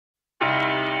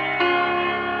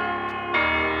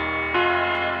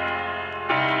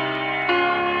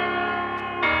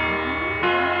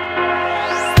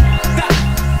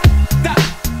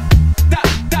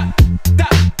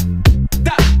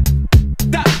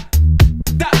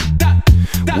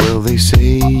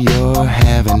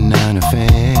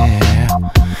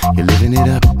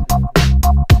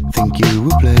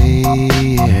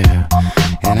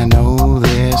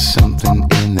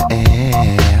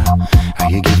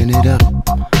living it up?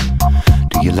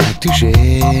 Do you like to share?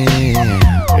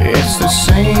 It's the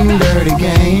same dirty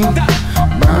game,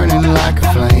 burning like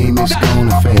a flame. It's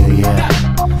gonna fail ya.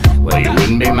 Well, you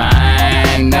wouldn't be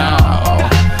mine, no.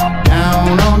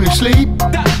 Down on your sleep,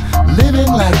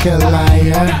 living like a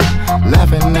liar,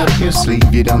 laughing up your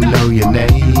sleeve. You don't know your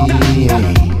name.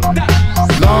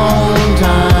 Long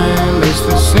time, it's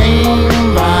the same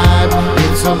vibe.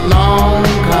 It's a long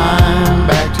climb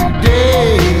back to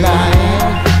daylight.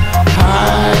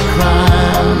 High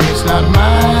crime, it's not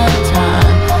my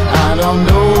time. I don't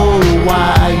know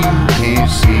why you can't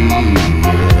see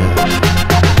it.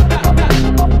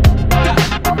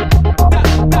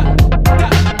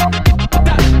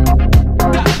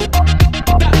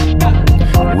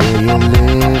 Well, you're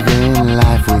living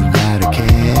life without a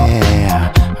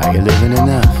care. Are you living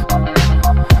enough?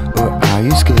 Or are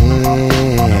you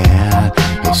scared?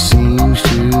 It seems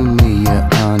to me you're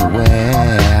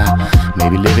unaware.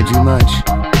 Maybe living too much,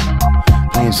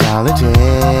 playing solitaire.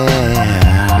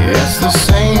 It's the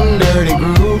same dirty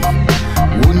groove.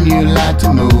 Wouldn't you like to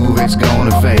move? It's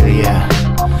gonna fail ya.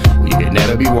 You could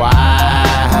never be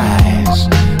wise.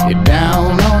 You're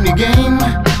down on your game,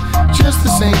 just the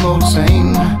same old same.